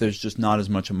 there's just not as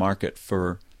much a market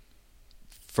for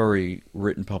furry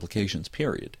written publications,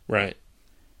 period. Right.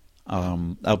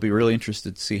 I'll be really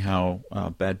interested to see how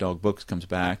Bad Dog Books comes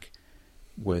back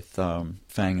with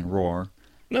Fang and Roar.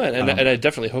 No, and I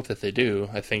definitely hope that they do.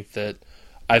 I think that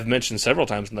I've mentioned several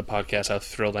times in the podcast how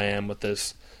thrilled I am with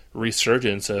this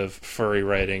resurgence of furry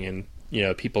writing and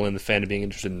people in the fandom being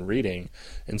interested in reading.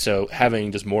 And so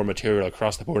having just more material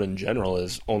across the board in general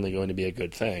is only going to be a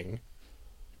good thing.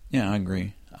 Yeah, I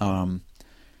agree.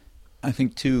 I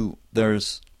think too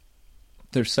there's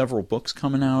several books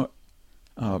coming out,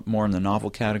 more in the novel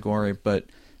category, but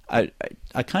I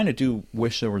kind of do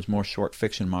wish there was more short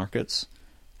fiction markets.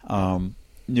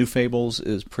 New Fables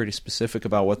is pretty specific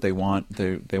about what they want.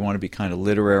 They want to be kind of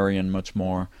literary and much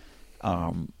more.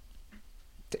 I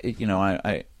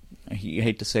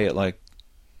hate to say it like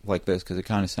this because it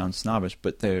kind of sounds snobbish,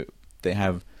 but they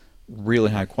have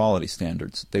really high quality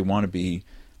standards. They want to be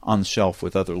on the shelf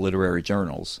with other literary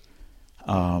journals.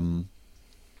 Not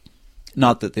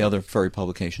that the other furry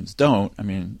publications don't. I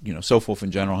mean, Soap Wolf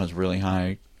in general has really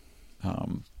high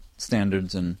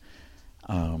standards, and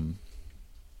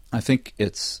I think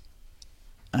it's.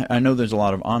 I know there's a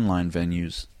lot of online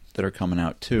venues that are coming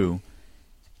out too,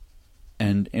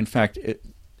 and in fact,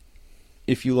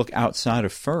 if you look outside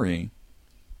of furry,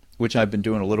 which I've been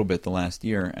doing a little bit the last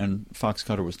year, and Fox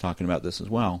Cutter was talking about this as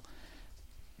well,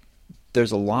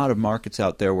 there's a lot of markets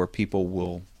out there where people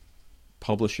will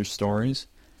publish your stories.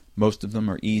 Most of them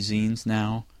are e-zines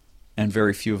now, and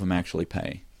very few of them actually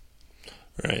pay.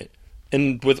 Right.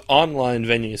 And with online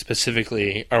venues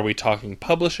specifically, are we talking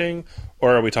publishing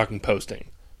or are we talking posting?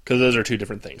 Because those are two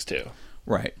different things too.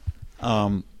 Right.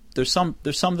 There's some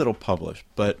that'll publish,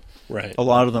 but right. A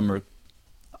lot of them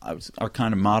are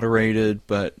kind of moderated,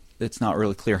 but it's not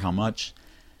really clear how much.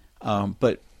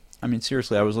 But I mean,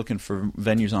 seriously, I was looking for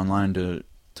venues online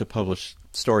to publish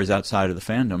stories outside of the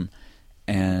fandom,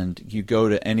 and you go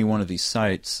to any one of these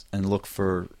sites and look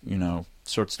for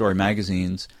short story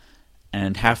magazines,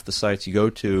 and half the sites you go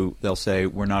to, they'll say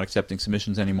we're not accepting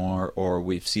submissions anymore, or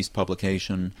we've ceased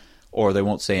publication, or they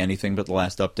won't say anything but the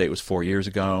last update was 4 years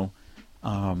ago,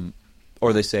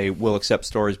 or they say we'll accept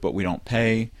stories but we don't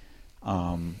pay,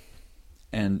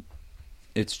 and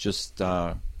it's just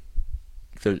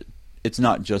it's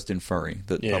not just in furry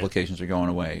that publications are going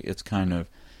away. It's kind of,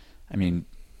 I mean,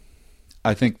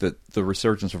 I think that the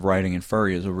resurgence of writing in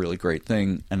furry is a really great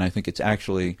thing, and I think it's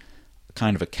actually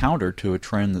kind of a counter to a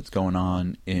trend that's going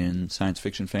on in science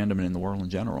fiction fandom and in the world in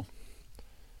general.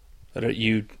 But do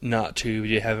you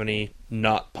have any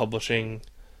not publishing?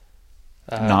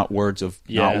 Not words of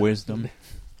not wisdom?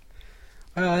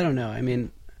 I don't know. I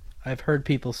mean, I've heard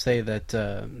people say that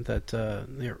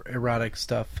the erotic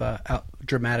stuff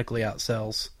dramatically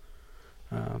outsells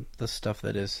the stuff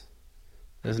that is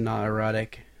not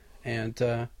erotic,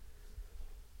 and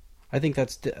I think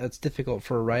that's difficult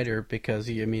for a writer because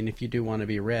if you do want to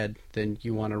be read, then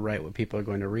you want to write what people are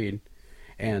going to read,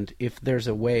 and if there's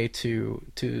a way to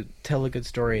tell a good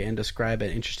story and describe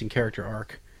an interesting character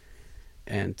arc,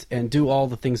 and do all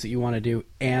the things that you want to do,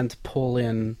 and pull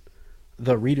in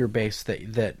the reader base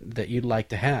that you'd like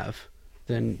to have,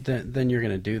 then you're going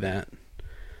to do that.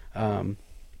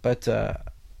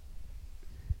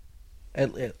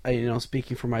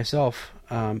 Speaking for myself,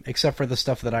 except for the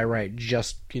stuff that I write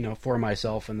just for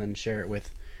myself and then share it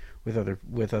with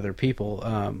other people.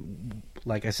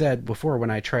 Like I said before,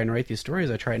 when I try and write these stories,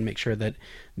 I try and make sure that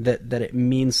it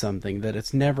means something, that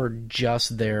it's never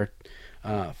just there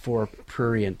for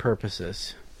prurient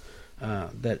purposes.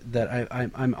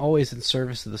 I'm always in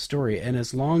service of the story, and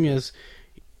as long as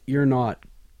you're not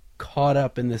caught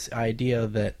up in this idea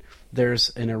that there's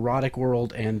an erotic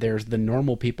world and there's the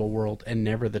normal people world and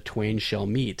never the twain shall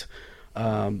meet,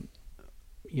 I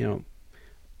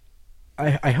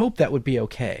hope that would be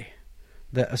okay.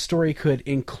 That a story could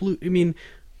include.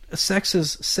 Sex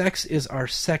is our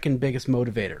second biggest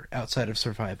motivator outside of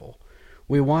survival.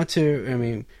 We want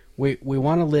to. We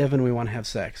want to live and we want to have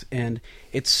sex, and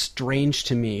it's strange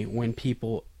to me when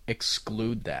people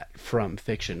exclude that from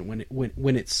fiction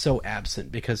when it's so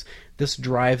absent, because this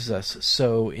drives us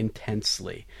so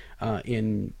intensely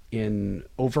in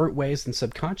overt ways and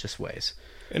subconscious ways,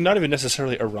 and not even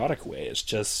necessarily erotic ways.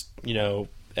 Just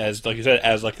as like you said,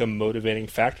 as like a motivating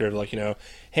factor of like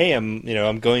hey,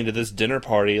 I'm going to this dinner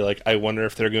party. Like I wonder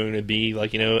if they're going to be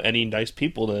like any nice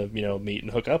people to meet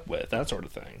and hook up with, that sort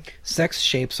of thing. Sex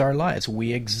shapes our lives.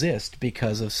 We exist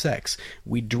because of sex.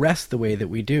 We dress the way that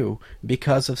we do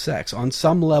because of sex, on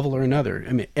some level or another.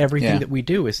 I mean, everything that we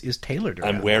do is tailored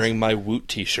around I'm wearing my Woot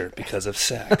t-shirt because of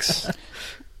sex.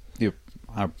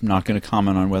 I'm not going to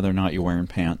comment on whether or not you're wearing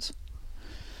pants.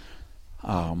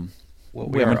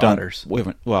 We haven't done otters. We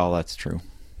haven't. Well, that's true.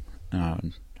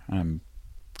 I'm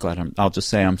glad. I'll just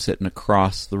say I'm sitting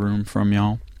across the room from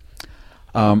y'all.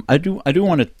 I do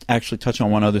want to actually touch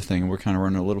on one other thing. We're kind of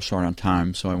running a little short on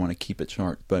time, so I want to keep it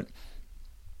short. But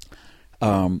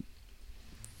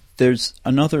there's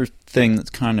another thing that's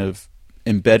kind of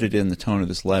embedded in the tone of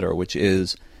this letter, which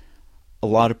is a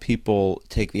lot of people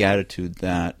take the attitude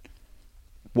that,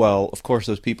 well, of course,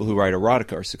 those people who write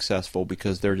erotica are successful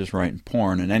because they're just writing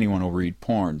porn, and anyone will read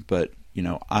porn. But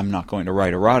I'm not going to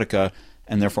write erotica,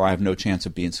 and therefore I have no chance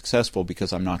of being successful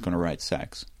because I'm not going to write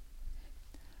sex.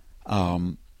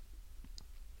 The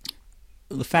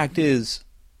fact is,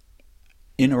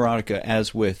 in erotica,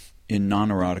 as with in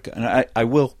non-erotica, and I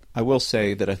will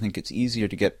say that I think it's easier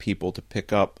to get people to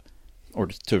pick up or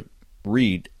to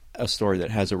read a story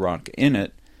that has erotica in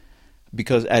it,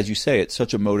 because, as you say, it's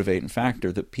such a motivating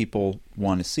factor that people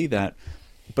want to see that,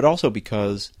 but also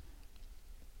because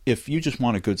if you just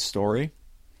want a good story,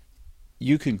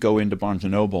 you can go into Barnes &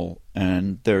 Noble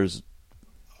and there's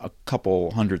a couple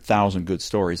 100,000 good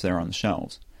stories there on the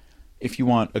shelves. If you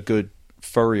want a good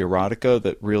furry erotica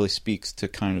that really speaks to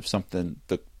kind of something,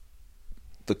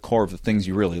 the core of the things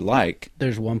you really like,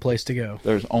 there's one place to go.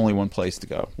 There's only one place to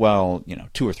go. Well,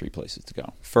 2 or 3 places to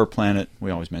go. Fur Planet, we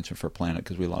always mention Fur Planet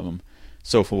because we love them.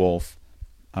 Sofa Wolf.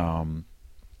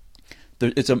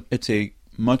 It's a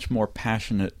much more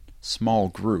passionate, small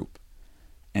group,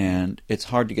 and it's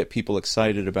hard to get people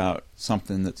excited about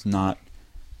something that's not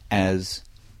as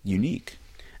unique.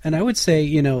 And I would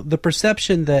say, the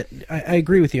perception that I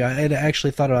agree with you. I had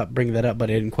actually thought about bringing that up, but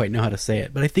I didn't quite know how to say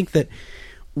it. But I think that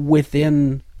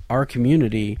within our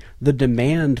community, the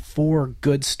demand for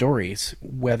good stories,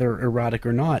 whether erotic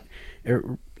or not,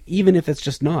 even if it's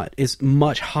just not, is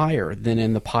much higher than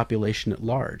in the population at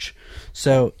large.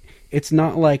 So it's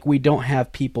not like we don't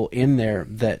have people in there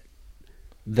that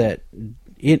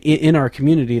in our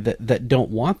community that don't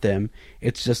want them.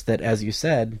 It's just that, as you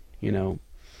said,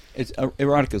 it's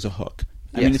erotica is a hook.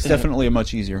 I mean, it's definitely a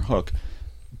much easier hook,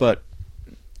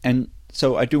 and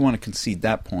so I do want to concede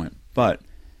that point. But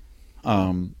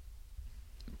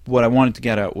what I wanted to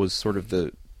get at was sort of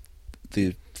the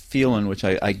feeling which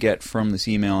I get from this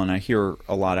email, and I hear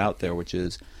a lot out there, which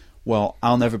is, well,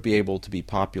 I'll never be able to be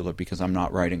popular because I'm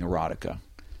not writing erotica.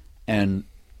 And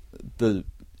the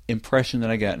impression that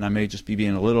I get, and I may just be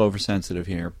being a little oversensitive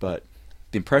here, but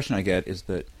the impression I get is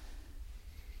that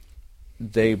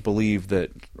they believe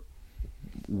that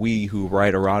we who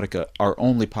write erotica are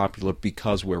only popular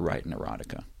because we're writing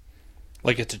erotica.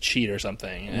 Like it's a cheat or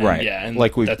something. And, right. Yeah, and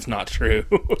like that's not true.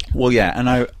 Well, yeah,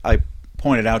 and I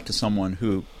pointed out to someone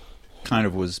who kind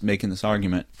of was making this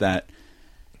argument that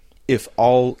if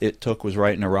all it took was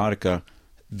writing erotica,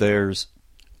 there's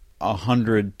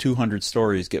 100, 200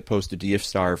 stories get posted to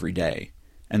YIFSTAR every day,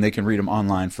 and they can read them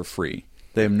online for free.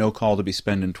 They have no call to be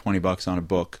spending $20 on a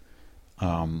book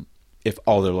if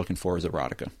all they're looking for is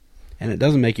erotica. And it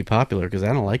doesn't make you popular, because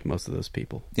I don't like most of those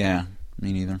people. Yeah,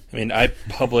 me neither. I mean, I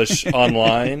publish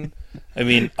online. I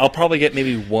mean, I'll probably get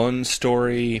maybe one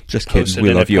story posted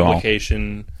in a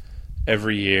publication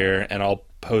every year, and I'll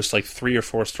post like 3 or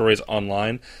 4 stories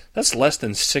online. That's less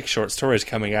than 6 short stories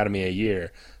coming out of me a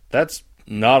year. That's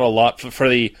not a lot for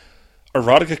the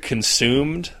erotica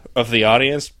consumed of the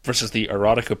audience versus the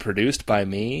erotica produced by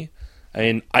me. I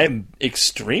mean, I'm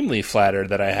extremely flattered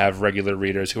that I have regular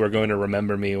readers who are going to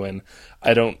remember me when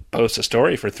I don't post a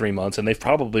story for 3 months, and they've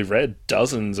probably read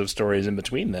dozens of stories in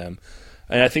between them.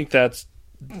 And I think that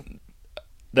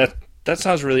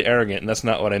sounds really arrogant, and that's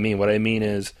not what I mean. What I mean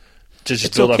is, to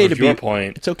just build off of your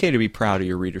point, it's okay to be proud of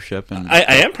your readership. And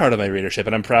I am proud of my readership,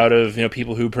 and I'm proud of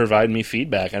people who provide me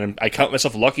feedback. And I count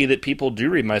myself lucky that people do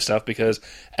read my stuff, because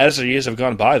as the years have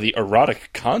gone by, the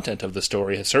erotic content of the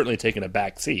story has certainly taken a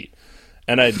back seat.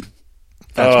 And that's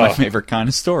my favorite kind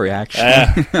of story,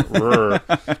 actually.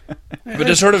 But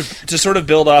to sort of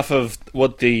build off of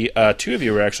what the two of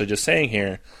you were actually just saying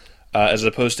here, as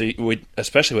opposed to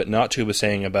especially what Not Tube was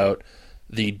saying about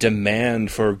the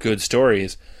demand for good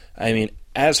stories. I mean,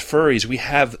 as furries, we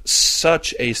have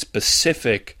such a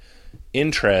specific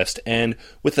interest, and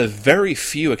with a very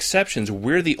few exceptions,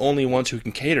 we're the only ones who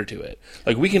can cater to it.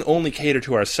 Like, we can only cater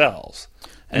to ourselves.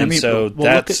 And I mean, so well,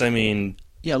 that's, look at, I mean...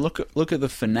 Yeah, look at the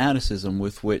fanaticism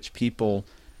with which people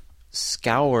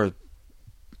scour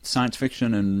science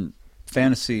fiction and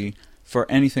fantasy for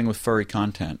anything with furry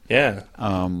content. Yeah.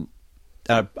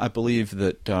 I believe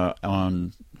that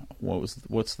on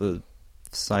what's the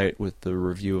site with the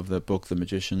review of the book The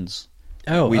Magicians?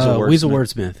 Weasel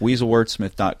Wordsmith.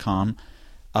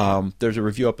 WeaselWordsmith.com. There's a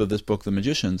review up of this book The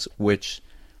Magicians, which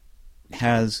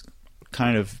has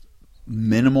kind of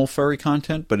minimal furry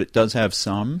content, but it does have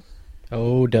some.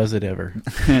 Oh, does it ever?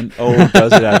 And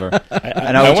does it ever?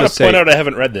 And I want to point out I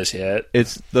haven't read this yet.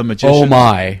 It's The Magicians. Oh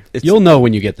my! You'll know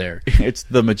when you get there. It's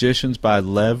The Magicians by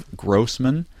Lev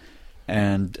Grossman,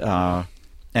 and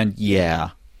yeah,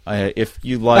 if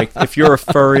you're a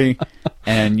furry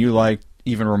and you like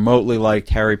even remotely liked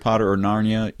Harry Potter or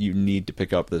Narnia, you need to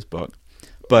pick up this book.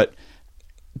 But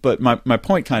my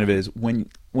point kind of is when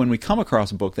we come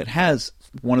across a book that has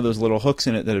one of those little hooks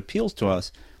in it that appeals to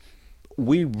us,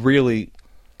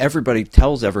 everybody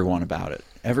tells everyone about it.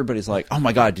 Everybody's like, "Oh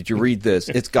my God, did you read this?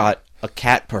 It's got a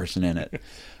cat person in it."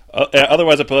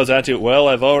 Otherwise, it boils down to, well,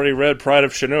 I've already read Pride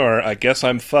of Shanur. I guess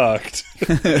I'm fucked.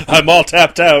 I'm all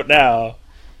tapped out now.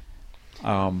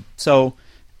 So,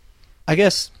 I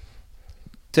guess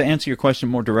to answer your question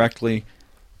more directly,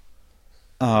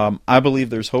 I believe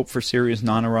there's hope for serious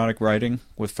non-erotic writing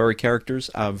with furry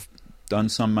characters. I've done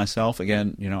some myself.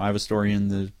 Again, I have a story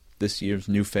in this year's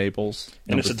New Fables.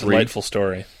 And it's a 3. delightful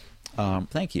story.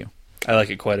 Thank you. I like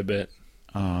it quite a bit.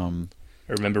 I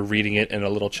remember reading it in a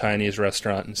little Chinese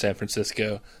restaurant in San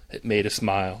Francisco. It made me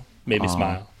smile.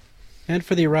 And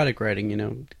for the erotic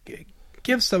writing,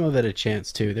 give some of it a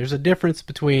chance too. There's a difference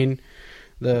between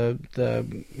the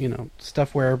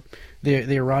stuff where the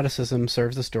eroticism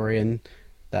serves the story and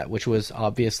that which was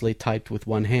obviously typed with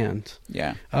one hand.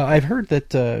 Yeah. I've heard that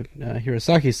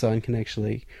Hirosaki-san can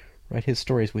actually write his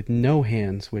stories with no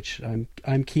hands, which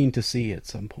I'm keen to see at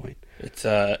some point. It's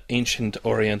ancient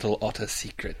Oriental auto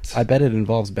secret. I bet it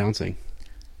involves bouncing.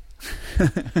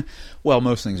 Well,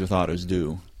 most things with autos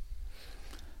do.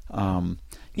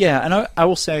 Yeah, and I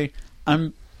will say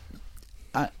I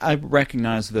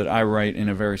recognize that I write in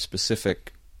a very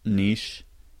specific niche.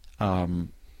 Not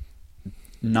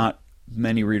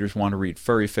many readers want to read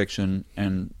furry fiction,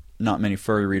 and not many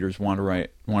furry readers want to read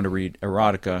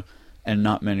erotica, and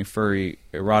not many furry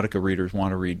erotica readers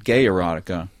want to read gay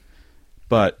erotica.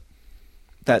 But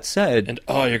that said... And,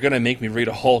 you're going to make me read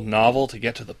a whole novel to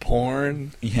get to the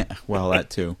porn? Yeah, well, that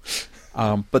too.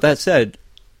 But that said,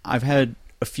 I've had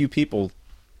a few people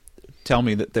tell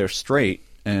me that they're straight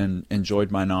and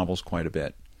enjoyed my novels quite a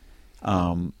bit.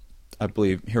 I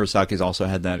believe Hirosaki's also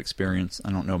had that experience.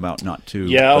 I don't know about Not Too.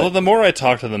 Yeah, although the more I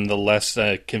talk to them, the less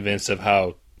convinced of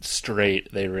how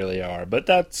straight they really are. But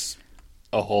that's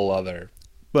a whole other...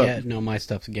 my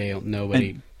stuff's gay.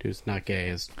 Nobody who's not gay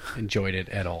has enjoyed it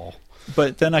at all.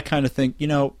 But then I kind of think,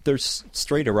 there's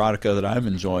straight erotica that I've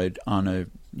enjoyed on a,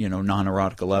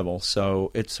 non-erotica level. So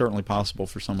it's certainly possible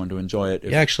for someone to enjoy it.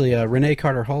 Yeah, actually, Renee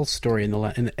Carter Hall's story in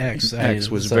the X. X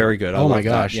was very good. Oh my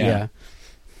gosh, yeah.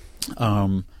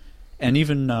 And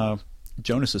even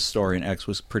Jonas's story in X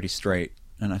was pretty straight,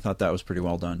 and I thought that was pretty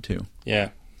well done too. Yeah.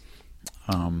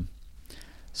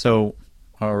 So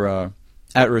our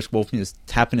at-risk Wolf is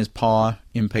tapping his paw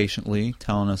impatiently,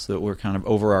 telling us that we're kind of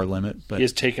over our limit. But he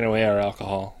has taken away our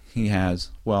alcohol. He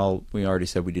has. Well, we already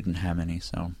said we didn't have any,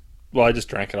 so... Well, I just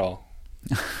drank it all.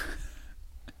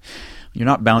 You're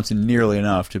not bouncing nearly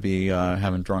enough to be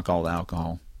having drunk all the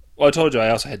alcohol. Well, I told you I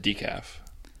also had decaf.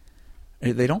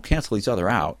 They don't cancel each other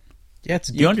out. Yeah, it's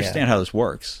decaf. You understand how this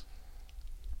works.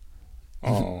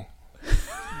 Oh.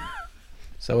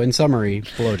 So, in summary,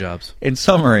 blowjobs. In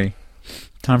summary,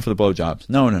 time for the blowjobs.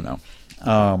 No.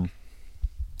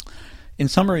 In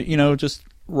summary, just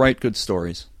write good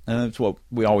stories. And that's what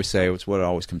we always say. It's what it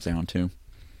always comes down to.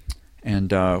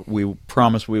 And we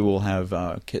promise we will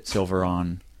have Kit Silver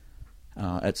on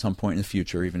at some point in the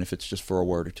future, even if it's just for a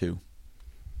word or two.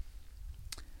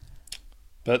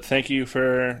 But thank you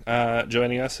for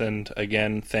joining us, and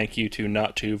again, thank you to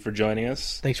Not Too for joining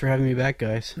us. Thanks for having me back,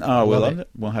 guys. Oh, we love it.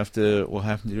 We'll have to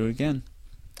do it again.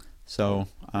 So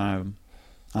I'm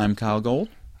Kyle Gold.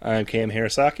 I'm Cam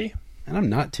Hirosaki. And I'm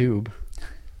Not Tube.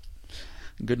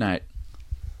 Good night.